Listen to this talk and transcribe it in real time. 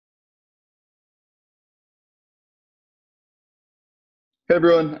Hey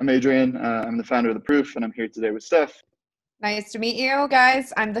everyone, I'm Adrian. I'm the founder of The Proof, and I'm here today with Steph. Nice to meet you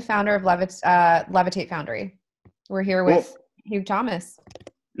guys. I'm the founder of Levitate Foundry. We're here Cool. with Hugh Thomas.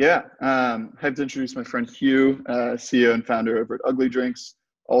 Yeah, I have to introduce my friend Hugh, CEO and founder over at Ugly Drinks,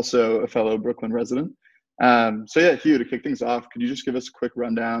 also a fellow Brooklyn resident. So Hugh, to kick things off, could you just give us a quick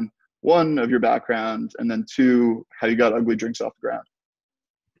rundown, one, of your background, and then two, how you got Ugly Drinks off the ground?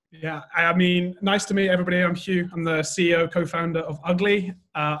 Yeah, I mean, nice to meet everybody. I'm Hugh. I'm the CEO, co-founder of Ugly.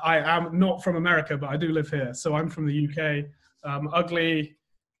 I am not from America, but I do live here. So I'm from the UK. Ugly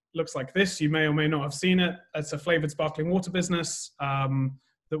looks like this. You may or may not have seen it. It's a flavored sparkling water business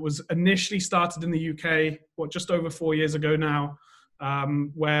that was initially started in the UK, just over 4 years ago now,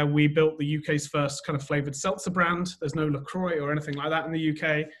 where we built the UK's first kind of flavored seltzer brand. There's no LaCroix or anything like that in the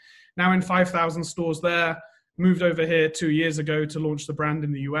UK. Now in 5,000 stores there. Moved over here 2 years ago to launch the brand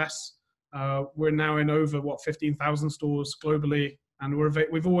in the US. We're now in over 15,000 stores globally, and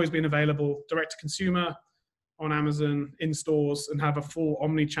we've always been available direct to consumer on Amazon, in stores, and have a full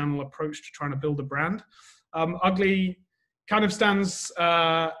omni-channel approach to trying to build a brand. Ugly kind of stands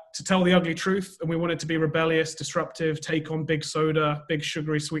to tell the ugly truth, and we want it to be rebellious, disruptive, take on big soda, big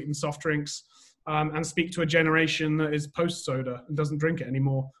sugary sweetened soft drinks, and speak to a generation that is post-soda and doesn't drink it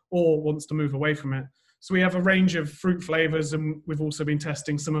anymore or wants to move away from it. So we have a range of fruit flavors, and we've also been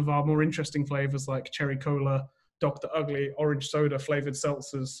testing some of our more interesting flavors like cherry cola, Dr. Ugly, orange soda flavored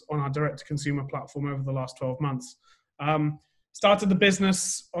seltzers on our direct-to-consumer platform over the last 12 months. Started the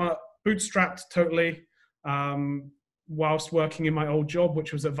business bootstrapped totally whilst working in my old job,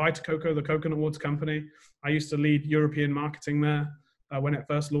 which was at Vita Coco, the coconut water company. I used to lead European marketing there when it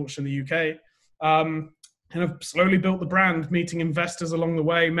first launched in the UK. And I've slowly built the brand, meeting investors along the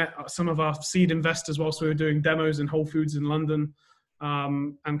way, met some of our seed investors whilst we were doing demos in Whole Foods in London,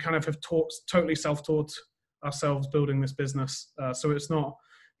 and kind of have totally self-taught ourselves building this business. So it's not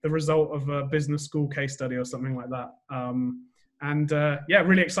the result of a business school case study or something like that.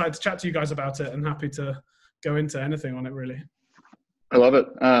 Really excited to chat to you guys about it and happy to go into anything on it, really. I love it.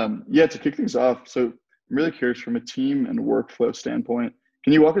 To kick things off, so I'm really curious from a team and workflow standpoint,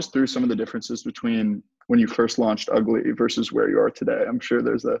 can you walk us through some of the differences between when you first launched Ugly versus where you are today? I'm sure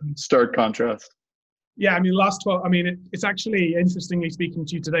there's a stark contrast. Yeah, I mean, it's actually interestingly speaking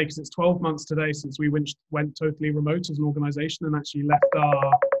to you today because it's 12 months today since we went totally remote as an organization and actually left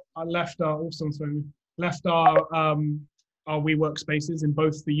our WeWork spaces in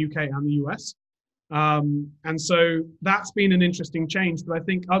both the UK and the US. And so that's been an interesting change, but I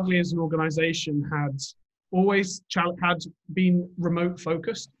think Ugly as an organization had always been remote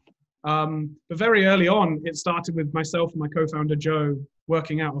focused. But very early on, it started with myself and my co-founder Joe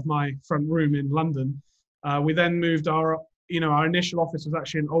working out of my front room in London. We then moved our initial office was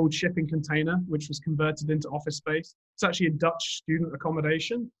actually an old shipping container, which was converted into office space. It's actually a Dutch student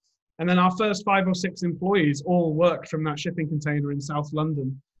accommodation. And then our first 5 or 6 employees all worked from that shipping container in South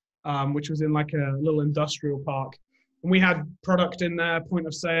London, which was in like a little industrial park. And we had product in there, point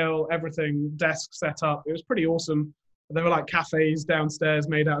of sale, everything, desk set up. It was pretty awesome. There were like cafes downstairs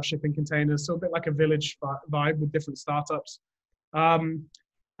made out of shipping containers, so a bit like a village vibe with different startups. And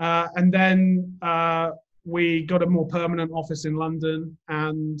then we got a more permanent office in London.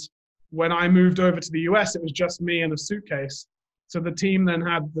 And when I moved over to the US, it was just me and a suitcase. So the team then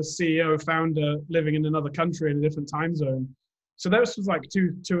had the CEO founder living in another country in a different time zone. So that was like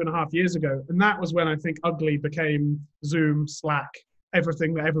two and a half years ago. And that was when I think Ugly became Zoom, Slack,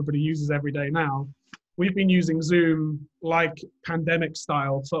 everything that everybody uses every day now. We've been using Zoom like pandemic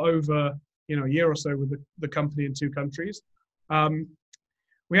style for over a year or so with the company in 2 countries.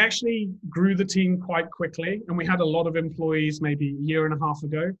 We actually grew the team quite quickly, and we had a lot of employees maybe a year and a half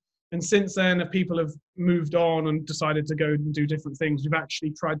ago. And since then, if people have moved on and decided to go and do different things, we've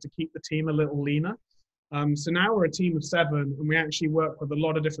actually tried to keep the team a little leaner. So now we're a team of 7, and we actually work with a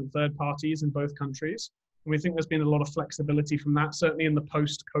lot of different third parties in both countries. And we think there's been a lot of flexibility from that, certainly in the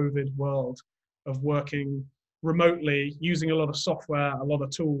post-COVID world of working remotely, using a lot of software, a lot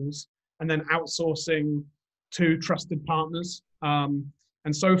of tools, and then outsourcing to trusted partners. And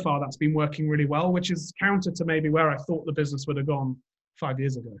so far that's been working really well, which is counter to maybe where I thought the business would have gone 5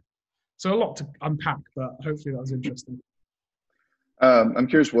 years ago. So a lot to unpack, but hopefully that was interesting. I'm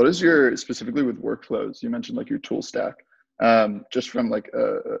curious, what is specifically with workflows? You mentioned like your tool stack, just from like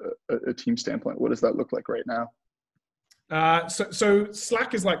a team standpoint, what does that look like right now? So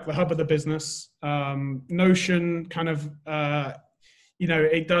Slack is like the hub of the business. Notion kind of,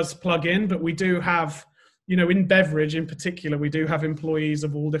 it does plug in, but we do have, in beverage in particular, we do have employees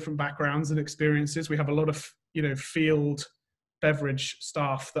of all different backgrounds and experiences. We have a lot of, field beverage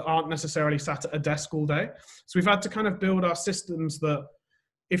staff that aren't necessarily sat at a desk all day. So we've had to kind of build our systems that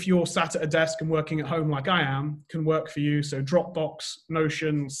if you're sat at a desk and working at home like I am, can work for you. So Dropbox,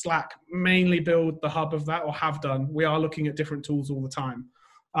 Notion, Slack mainly build the hub of that, or have done. We are looking at different tools all the time.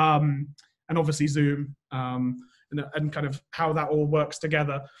 And obviously Zoom, and kind of how that all works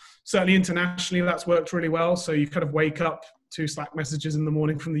together. Certainly internationally, that's worked really well. So you kind of wake up to Slack messages in the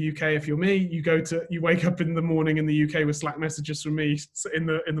morning from the UK. If you're me, you wake up in the morning in the UK with Slack messages from me in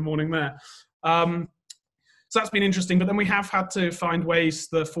the morning there. So that's been interesting, but then we have had to find ways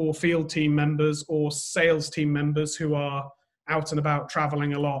for field team members or sales team members who are out and about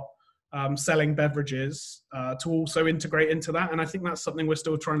traveling a lot, selling beverages, to also integrate into that. And I think that's something we're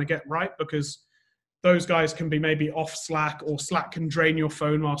still trying to get right, because those guys can be maybe off Slack, or Slack can drain your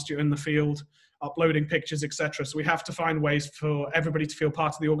phone whilst you're in the field, uploading pictures, etc. So we have to find ways for everybody to feel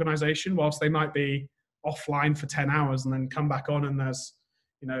part of the organization, whilst they might be offline for 10 hours and then come back on and there's,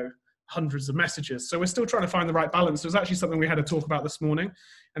 hundreds of messages. So we're still trying to find the right balance. It was actually something we had to talk about this morning.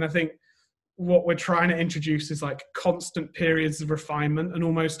 And I think what we're trying to introduce is like constant periods of refinement, and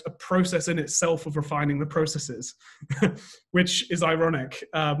almost a process in itself of refining the processes, which is ironic.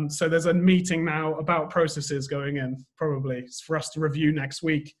 So there's a meeting now about processes going in, probably. It's for us to review next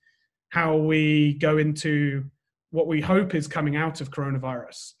week how we go into what we hope is coming out of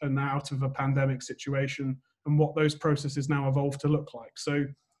coronavirus and out of a pandemic situation, and what those processes now evolve to look like. So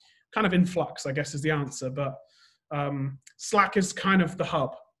kind of in flux, I guess, is the answer. But Slack is kind of the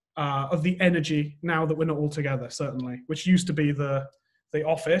hub of the energy now that we're not all together, certainly, which used to be the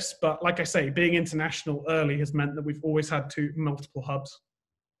office. But like I say, being international early has meant that we've always had multiple hubs.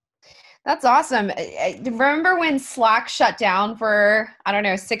 That's awesome. I remember when Slack shut down for,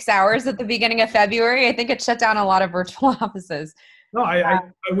 6 hours at the beginning of February? I think it shut down a lot of virtual offices. No,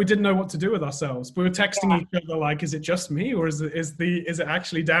 we didn't know what to do with ourselves. We were texting each other like, is it just me, or is it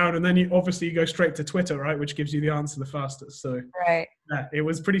actually down? And then you go straight to Twitter, right, which gives you the answer the fastest. So right. Yeah, it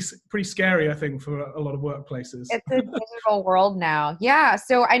was pretty scary, I think, for a lot of workplaces. It's a digital world now. Yeah.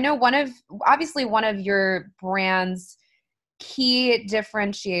 So I know one of your brand's key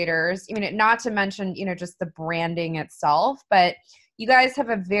differentiators, not to mention, just the branding itself, but you guys have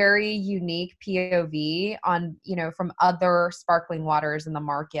a very unique POV on, from other sparkling waters in the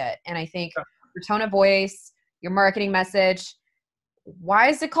market. And I think your tone of voice, your marketing message, why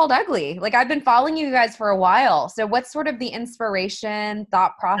is it called Ugly? Like, I've been following you guys for a while. So what's sort of the inspiration,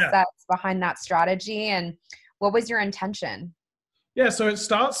 thought process behind that strategy? And what was your intention? Yeah, so it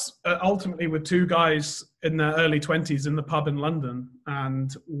starts ultimately with two guys in their early 20s in the pub in London.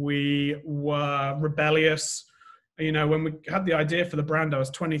 And we were rebellious. When we had the idea for the brand, I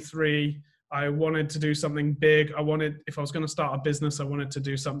was 23. I wanted to do something big. If I was going to start a business, I wanted to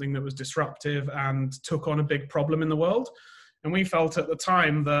do something that was disruptive and took on a big problem in the world. And we felt at the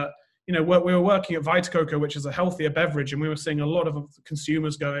time that, we were working at Vita Coco, which is a healthier beverage. And we were seeing a lot of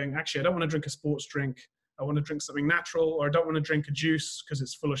consumers going, actually, I don't want to drink a sports drink. I want to drink something natural, or I don't want to drink a juice because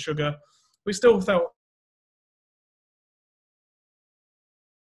it's full of sugar. We still felt,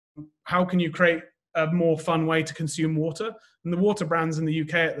 how can you create a more fun way to consume water? And the water brands in the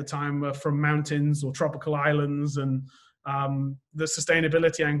UK at the time were from mountains or tropical islands, and the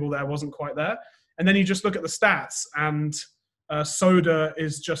sustainability angle there wasn't quite there. And then you just look at the stats, and soda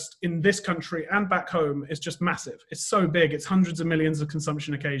is just, in this country and back home, is just massive. It's so big. It's hundreds of millions of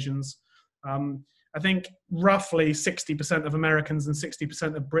consumption occasions. I think roughly 60% of Americans and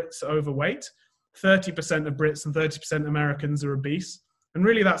 60% of Brits are overweight. 30% of Brits and 30% Americans are obese. And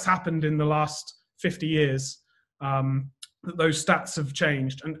really that's happened in the last 50 years. Those stats have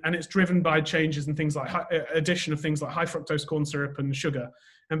changed. And it's driven by changes in things like addition of things like high fructose corn syrup and sugar.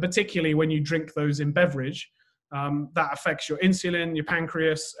 And particularly when you drink those in beverage, that affects your insulin, your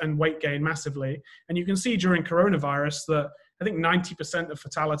pancreas, and weight gain massively. And you can see during coronavirus that I think 90% of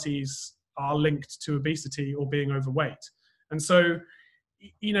fatalities are linked to obesity or being overweight. And so,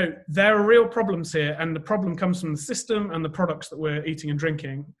 there are real problems here, and the problem comes from the system and the products that we're eating and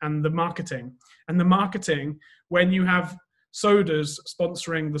drinking, and the marketing. And the marketing, when you have sodas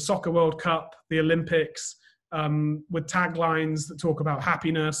sponsoring the Soccer World Cup, the Olympics, with taglines that talk about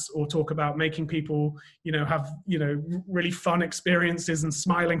happiness or talk about making people, have, really fun experiences and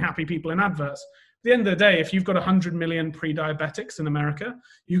smiling, happy people in adverts. At the end of the day, if you've got 100 million pre-diabetics in America,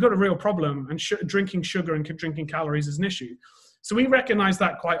 you've got a real problem, and drinking sugar and drinking calories is an issue. So we recognized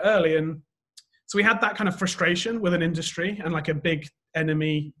that quite early. And so we had that kind of frustration with an industry and like a big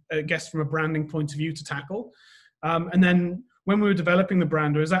enemy, I guess, from a branding point of view to tackle. And then when we were developing the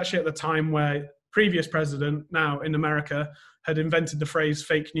brand, it was actually at the time where previous president now in America had invented the phrase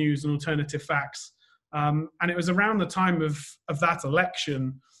fake news and alternative facts. And it was around the time of that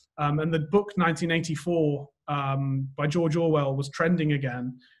election And the book 1984 by George Orwell was trending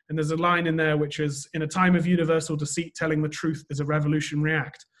again. And there's a line in there which is, "In a time of universal deceit, telling the truth is a revolutionary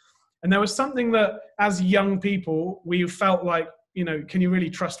act." And there was something that, as young people, we felt like, you know, can you really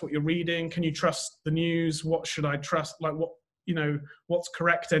trust what you're reading? Can you trust the news? What should I trust? Like, what, you know, what's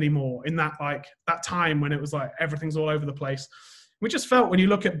correct anymore in that, like, that time when it was like everything's all over the place. We just felt, when you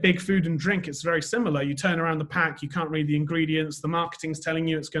look at big food and drink, it's very similar. You turn around the pack, you can't read the ingredients. The marketing's telling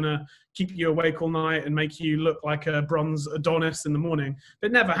you it's going to keep you awake all night and make you look like a bronze Adonis in the morning.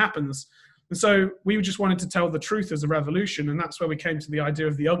 It never happens. And so we just wanted to tell the truth as a revolution. And that's where we came to the idea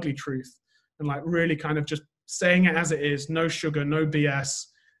of the ugly truth, and like really kind of just saying it as it is. No sugar, no BS.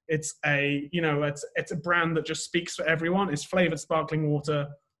 It's a, you know, it's a brand that just speaks for everyone. It's flavored sparkling water.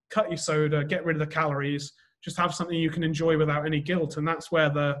 Cut your soda, get rid of the calories. Just have something you can enjoy without any guilt. And that's where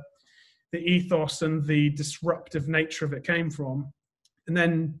the ethos and the disruptive nature of it came from. And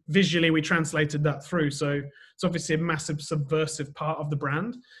then visually we translated that through. So it's obviously a massive subversive part of the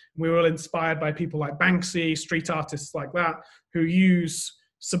brand. We were all inspired by people like Banksy, street artists like that, who use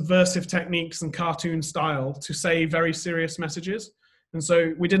subversive techniques and cartoon style to say very serious messages. And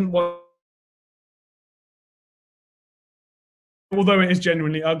so we didn't want, although it is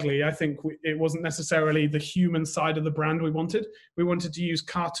genuinely ugly, I think it wasn't necessarily the human side of the brand we wanted. We wanted to use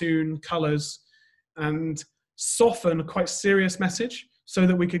cartoon colors and soften a quite serious message so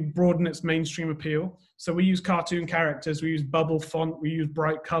that we could broaden its mainstream appeal. So we use cartoon characters, we use bubble font, we use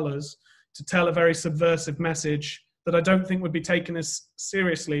bright colors to tell a very subversive message that I don't think would be taken as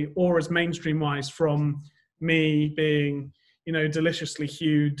seriously or as mainstream-wise from me being, you know, deliciously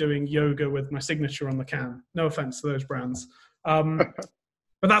Hugh doing yoga with my signature on the can. No offense to those brands. But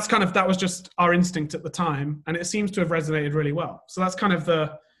that's kind of, that was just our instinct at the time, and it seems to have resonated really well. So that's kind of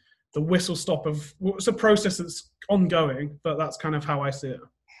the whistle stop of, it's a process that's ongoing, but that's kind of how I see it.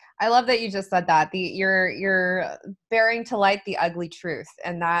 I love that you just said that. You're bearing to light the ugly truth,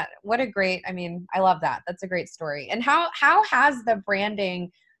 and that, what a great, I mean, I love that. That's a great story. And how has the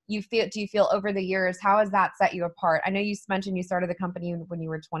branding do you feel over the years, how has that set you apart? I know you mentioned you started the company when you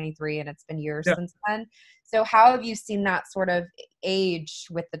were 23, and it's been years since then. So how have you seen that sort of age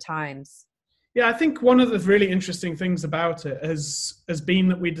with the times? Yeah, I think one of the really interesting things about it has been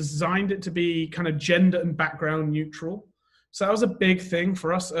that we designed it to be kind of gender and background neutral. So that was a big thing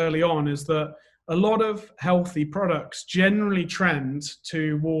for us early on, is that a lot of healthy products generally trend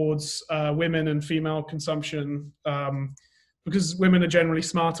towards women and female consumption, because women are generally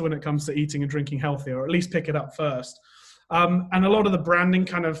smarter when it comes to eating and drinking healthy, or at least pick it up first. And a lot of the branding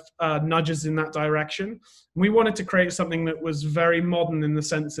kind of nudges in that direction. We wanted to create something that was very modern in the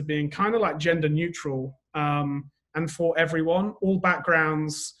sense of being kind of like gender neutral, and for everyone, all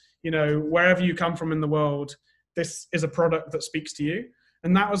backgrounds, you know, wherever you come from in the world, this is a product that speaks to you.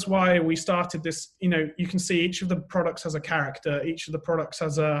 And that was why we started this, you know, you can see each of the products has a character, each of the products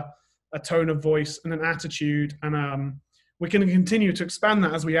has a tone of voice and an attitude, and we can continue to expand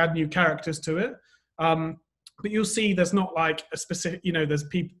that as we add new characters to it. But you'll see there's not like a specific, you know,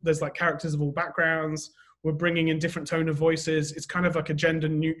 there's like characters of all backgrounds. We're bringing in different tone of voices. It's kind of like a gender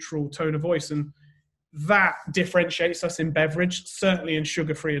neutral tone of voice. And that differentiates us in beverage, certainly in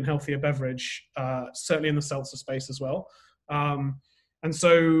sugar-free and healthier beverage, certainly in the seltzer space as well. And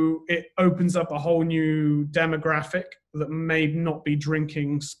so it opens up a whole new demographic that may not be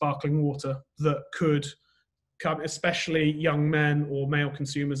drinking sparkling water, that could come, especially young men or male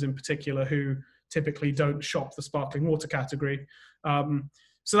consumers in particular, who typically don't shop the sparkling water category.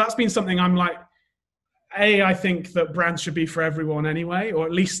 So that's been something I'm like, I think that brands should be for everyone anyway, or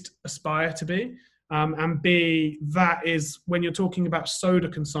at least aspire to be. And B, that is when you're talking about soda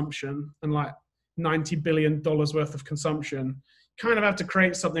consumption and like $90 billion worth of consumption, kind of have to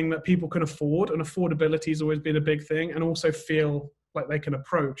create something that people can afford, and affordability has always been a big thing, and also feel like they can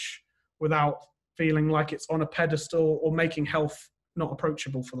approach without feeling like it's on a pedestal or making health not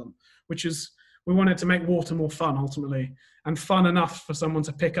approachable for them, which is, we wanted to make water more fun ultimately, and fun enough for someone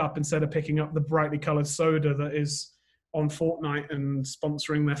to pick up instead of picking up the brightly colored soda that is on Fortnite and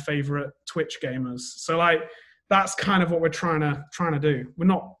sponsoring their favorite Twitch gamers. So like, that's kind of what we're trying to do. We're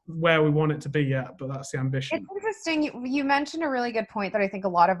not where we want it to be yet, but that's the ambition. It's interesting. You mentioned a really good point that I think a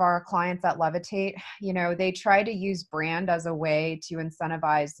lot of our clients at Levitate, you know, they try to use brand as a way to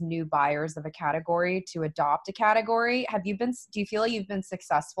incentivize new buyers of a category to adopt a category. Do you feel like you've been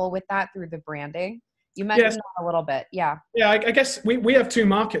successful with that through the branding? You mentioned that a little bit. Yeah. Yeah, I guess we have two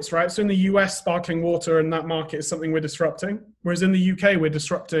markets, right? So in the US, sparkling water, and that market is something we're disrupting. Whereas in the UK, we're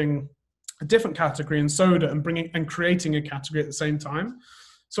disrupting a different category in soda and creating a category at the same time.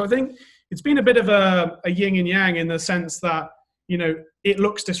 So I think it's been a bit of a yin and yang, in the sense that, you know, it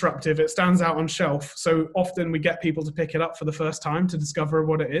looks disruptive. It stands out on shelf. So often we get people to pick it up for the first time to discover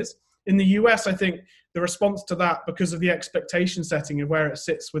what it is. In the US, I think the response to that, because of the expectation setting of where it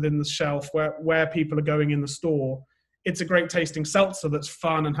sits within the shelf, where people are going in the store, it's a great tasting seltzer that's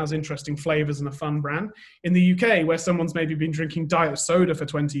fun and has interesting flavors and a fun brand. In the UK, where someone's maybe been drinking diet soda for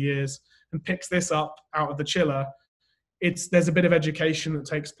 20 years and picks this up out of the chiller, there's a bit of education that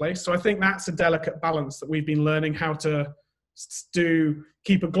takes place. So I think that's a delicate balance that we've been learning how to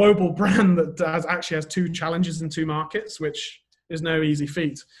keep a global brand that actually has two challenges in two markets, which is no easy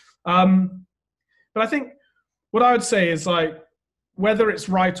feat. But I think what I would say is, like, whether it's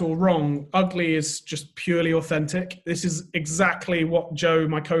right or wrong, Ugly is just purely authentic. This is exactly what Joe,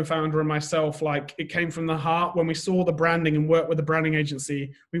 my co-founder, and myself, like, it came from the heart. When we saw the branding and worked with the branding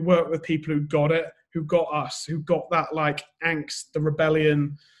agency, we worked with people who got it, who got us, who got that, like, angst, the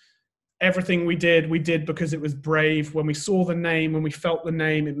rebellion. Everything we did because it was brave. When we saw the name, when we felt the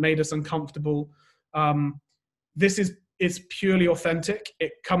name, it made us uncomfortable. It's purely authentic.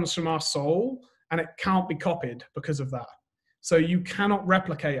 It comes from our soul, and it can't be copied because of that. So you cannot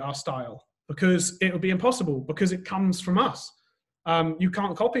replicate our style because it would be impossible, because it comes from us. You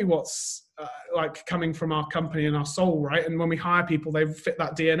can't copy what's like coming from our company and our soul, right? And when we hire people, they fit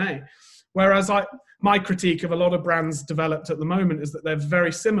that DNA. Whereas my critique of a lot of brands developed at the moment is that they're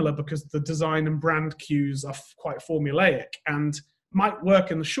very similar because the design and brand cues are quite formulaic and might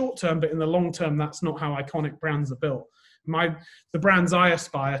work in the short term, but in the long term, that's not how iconic brands are built. The brands I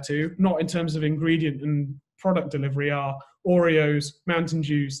aspire to, not in terms of ingredient and product delivery, are Oreos, Mountain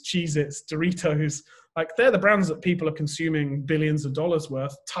Dews, Cheez-Its, Doritos. Like, they're the brands that people are consuming billions of dollars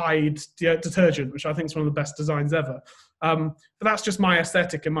worth. Tide detergent, which I think is one of the best designs ever. But that's just my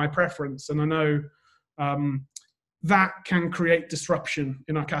aesthetic and my preference. And I know that can create disruption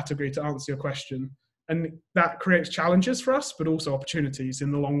in our category, to answer your question. And that creates challenges for us, but also opportunities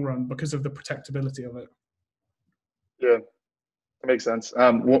in the long run because of the protectability of it. Yeah, that makes sense.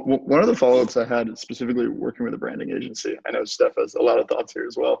 One of the follow-ups I had, specifically working with a branding agency, I know Steph has a lot of thoughts here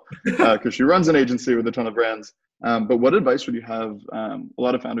as well, because she runs an agency with a ton of brands. But what advice would you have? A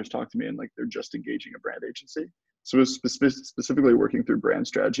lot of founders talk to me and, like, they're just engaging a brand agency. So it was specifically working through brand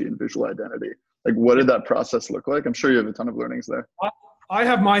strategy and visual identity. Like, what did that process look like? I'm sure you have a ton of learnings there. I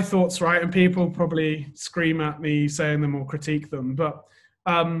have my thoughts, right? And people probably scream at me saying them or critique them. But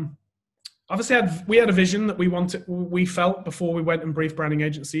obviously we had a vision that we felt before we went and briefed branding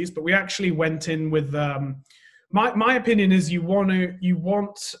agencies, but we actually went in with, my opinion is you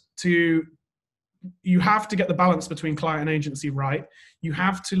have to get the balance between client and agency right. You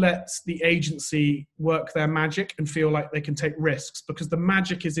have to let the agency work their magic and feel like they can take risks, because the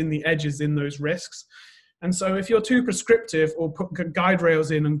magic is in the edges in those risks. And so if you're too prescriptive or put guide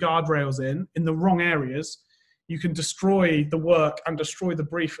rails in and guardrails in the wrong areas, you can destroy the work and destroy the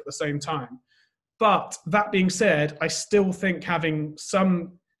brief at the same time. But that being said, I still think having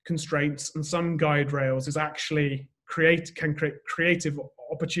some constraints and some guide rails is actually can create creative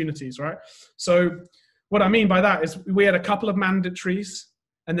opportunities, right? So what I mean by that is we had a couple of mandatories,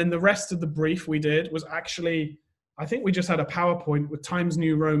 and then the rest of the brief we did was actually, I think we just had a PowerPoint with Times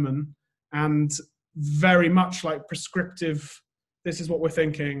New Roman and very much like prescriptive, this is what we're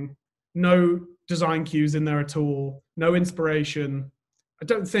thinking, no design cues in there at all, no inspiration. I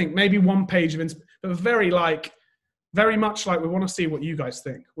don't think, maybe one page of but very much like, we want to see what you guys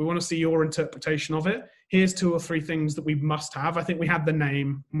think. We want to see your interpretation of it. Here's 2 or 3 things that we must have. I think we had the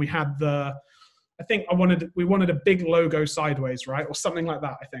name, and we had we wanted a big logo sideways, right? Or something like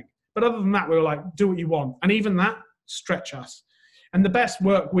that, I think. But other than that, we were like, do what you want. And even that, stretch us. And the best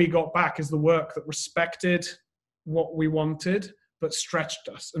work we got back is the work that respected what we wanted, but stretched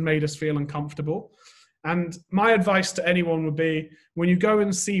us and made us feel uncomfortable. And my advice to anyone would be, when you go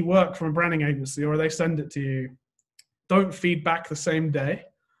and see work from a branding agency or they send it to you, don't feed back the same day.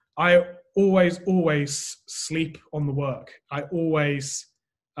 I always sleep on the work. I always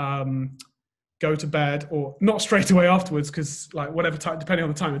go to bed, or not straight away afterwards, because like whatever time, depending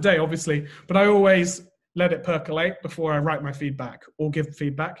on the time of day, obviously, but I always let it percolate before I write my feedback or give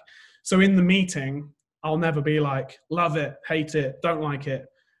feedback. So in the meeting, I'll never be like, love it, hate it, don't like it.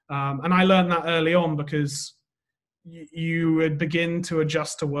 And I learned that early on, because you would begin to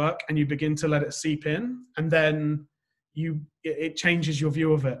adjust to work and you begin to let it seep in, and then it changes your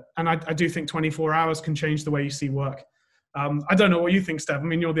view of it. And I do think 24 hours can change the way you see work. I don't know what you think, Steph. I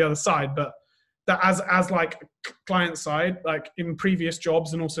mean, you're the other side, but that as like client side, like in previous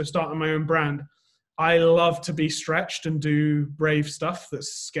jobs and also starting my own brand, I love to be stretched and do brave stuff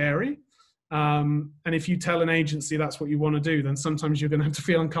that's scary. And if you tell an agency that's what you want to do, then sometimes you're going to have to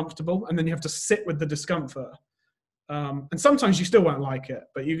feel uncomfortable, and then you have to sit with the discomfort. And sometimes you still won't like it,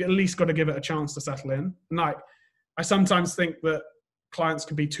 but you at least got to give it a chance to settle in. And like, I sometimes think that clients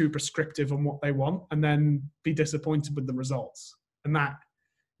can be too prescriptive on what they want and then be disappointed with the results. And that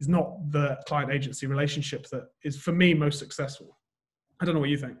is not the client agency relationship that is, for me, most successful. I don't know what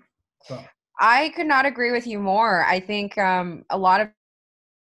you think. But I could not agree with you more. I think a lot of,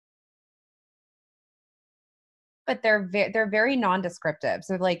 but they're very non-descriptive.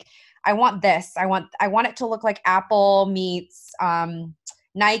 So like, I want this. I want it to look like Apple meets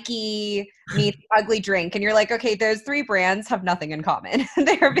Nike meets Ugly Drink, and you're like, okay, those three brands have nothing in common.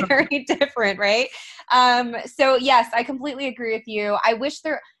 They're very different, right? So yes, I completely agree with you. I wish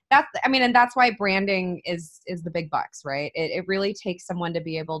and that's why branding is the big bucks, right? It really takes someone to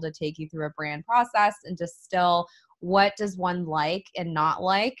be able to take you through a brand process and distill what does one like and not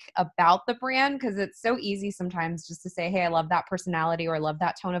like about the brand, because it's so easy sometimes just to say, hey, I love that personality, or I love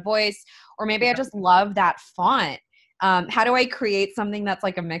that tone of voice, or maybe I just love that font. How do I create something that's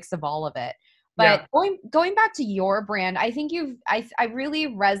like a mix of all of it? But going back to your brand, I think I really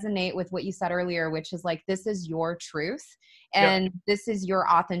resonate with what you said earlier, which is like, this is your truth and this is your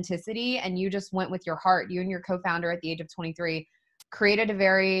authenticity. And you just went with your heart. You and your co-founder at the age of 23 created a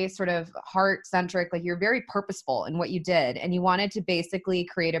very sort of heart-centric, like you're very purposeful in what you did. And you wanted to basically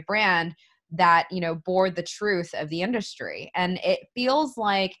create a brand that, bore the truth of the industry. And it feels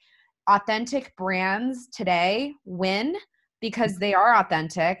like authentic brands today win because they are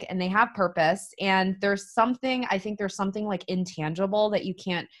authentic and they have purpose. And I think there's something like intangible that you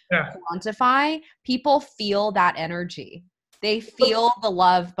can't quantify. People feel that energy. They feel the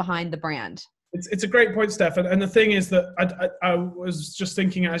love behind the brand. It's a great point, Steph. And the thing is that I was just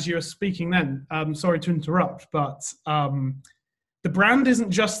thinking as you were speaking then, sorry to interrupt, but the brand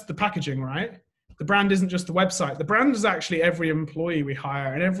isn't just the packaging, right? The brand isn't just the website. The brand is actually every employee we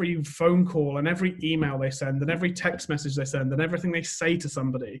hire, and every phone call and every email they send and every text message they send and everything they say to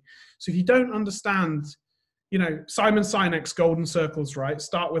somebody. So if you don't understand, Simon Sinek's Golden Circles, right?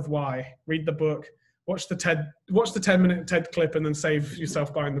 Start with why, read the book, watch the 10-minute TED clip, and then save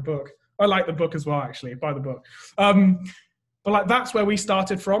yourself buying the book. I like the book as well, actually. Buy the book. But like, that's where we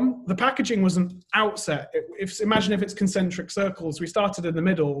started from. The packaging was an outset. Imagine if it's concentric circles. We started in the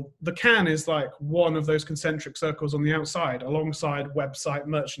middle. The can is like one of those concentric circles on the outside, alongside website,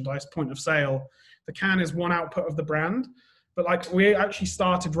 merchandise, point of sale. The can is one output of the brand. But like, we actually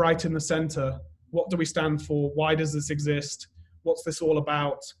started right in the center. What do we stand for? Why does this exist? What's this all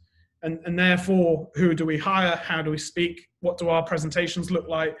about? And therefore, who do we hire? How do we speak? What do our presentations look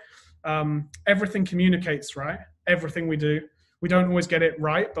like? Everything communicates, right? Everything we do. We don't always get it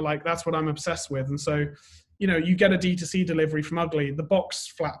right, but like, that's what I'm obsessed with. And so, you get a D2C delivery from Ugly. The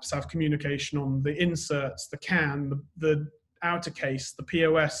box flaps have communication on, the inserts, the can, the outer case, the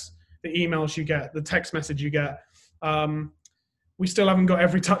POS, the emails you get, the text message you get. We still haven't got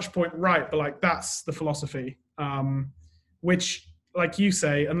every touch point right, but like, that's the philosophy, which, like you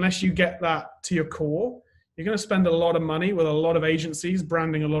say, unless you get that to your core, you're going to spend a lot of money with a lot of agencies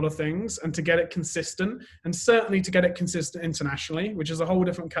branding a lot of things, and to get it consistent, and certainly to get it consistent internationally, which is a whole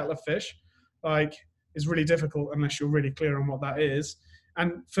different kettle of fish, like, is really difficult unless you're really clear on what that is.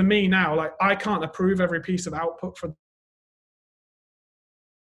 And for me now, like, I can't approve every piece of output for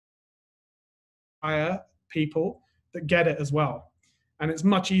hire people that get it as well. And it's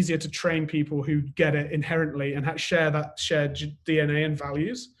much easier to train people who get it inherently and share that shared DNA and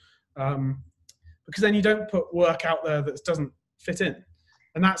values. Because then you don't put work out there that doesn't fit in.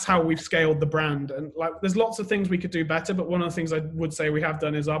 And that's how we've scaled the brand. And like, there's lots of things we could do better, but one of the things I would say we have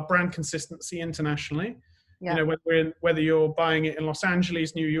done is our brand consistency internationally. Yeah. Whether you're buying it in Los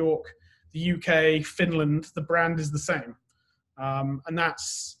Angeles, New York, the UK, Finland, the brand is the same. And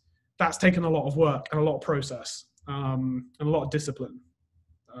that's taken a lot of work and a lot of process, and a lot of discipline.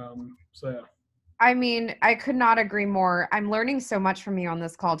 So yeah. I mean, I could not agree more. I'm learning so much from you on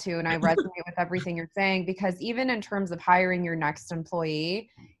this call too, and I resonate with everything you're saying, because even in terms of hiring your next employee,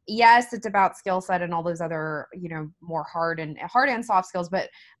 yes, it's about skill set and all those other, more hard and soft skills, but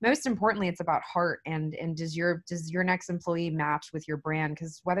most importantly, it's about heart. And does your next employee match with your brand?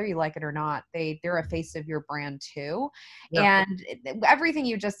 Because whether you like it or not, they're a face of your brand too. Yeah. And everything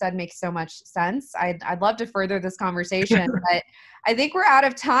you just said makes so much sense. I'd love to further this conversation, but I think we're out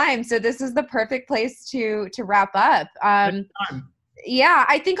of time. So this is the perfect place to wrap up. Yeah,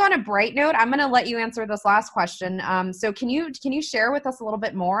 I think on a bright note, I'm going to let you answer this last question. So can you share with us a little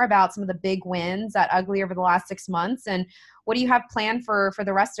bit more about some of the big wins at Ugly over the last 6 months, and what do you have planned for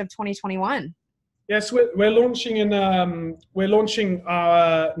the rest of 2021? Yes, we're launching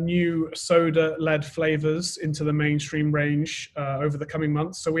our new soda-led flavors into the mainstream range over the coming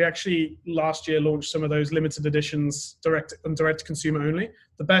months. So we actually last year launched some of those limited editions direct to consumer only.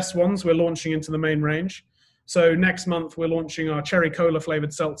 The best ones we're launching into the main range. So next month we're launching our cherry cola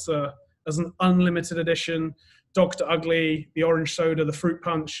flavored seltzer as an unlimited edition, Dr. Ugly, the orange soda, the fruit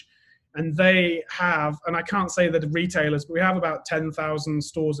punch. And they have, and I can't say that retailers, but we have about 10,000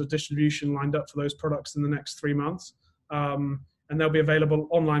 stores of distribution lined up for those products in the next 3 months. And they'll be available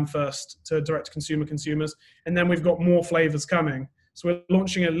online first to direct-to-consumer consumers. And then we've got more flavors coming. So we're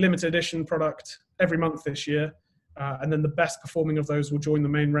launching a limited edition product every month this year. And then the best performing of those will join the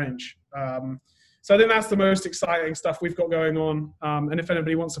main range. So I think that's the most exciting stuff we've got going on. And if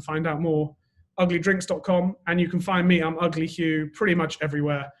anybody wants to find out more, uglydrinks.com. And you can find me, I'm Ugly Hugh, pretty much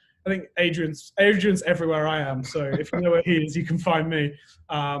everywhere. I think Adrian's everywhere I am. So if you know where he is, you can find me.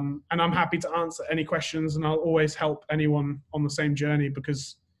 And I'm happy to answer any questions, and I'll always help anyone on the same journey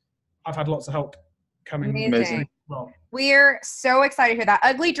because I've had lots of help coming. Amazing. Well, we're so excited to hear that.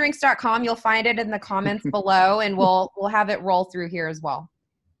 Uglydrinks.com. You'll find it in the comments below, and we'll have it roll through here as well.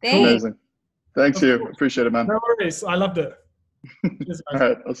 Thanks. Amazing. Thanks, you. Appreciate it, man. No worries. I loved it. All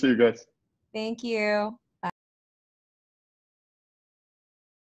right. I'll see you guys. Thank you.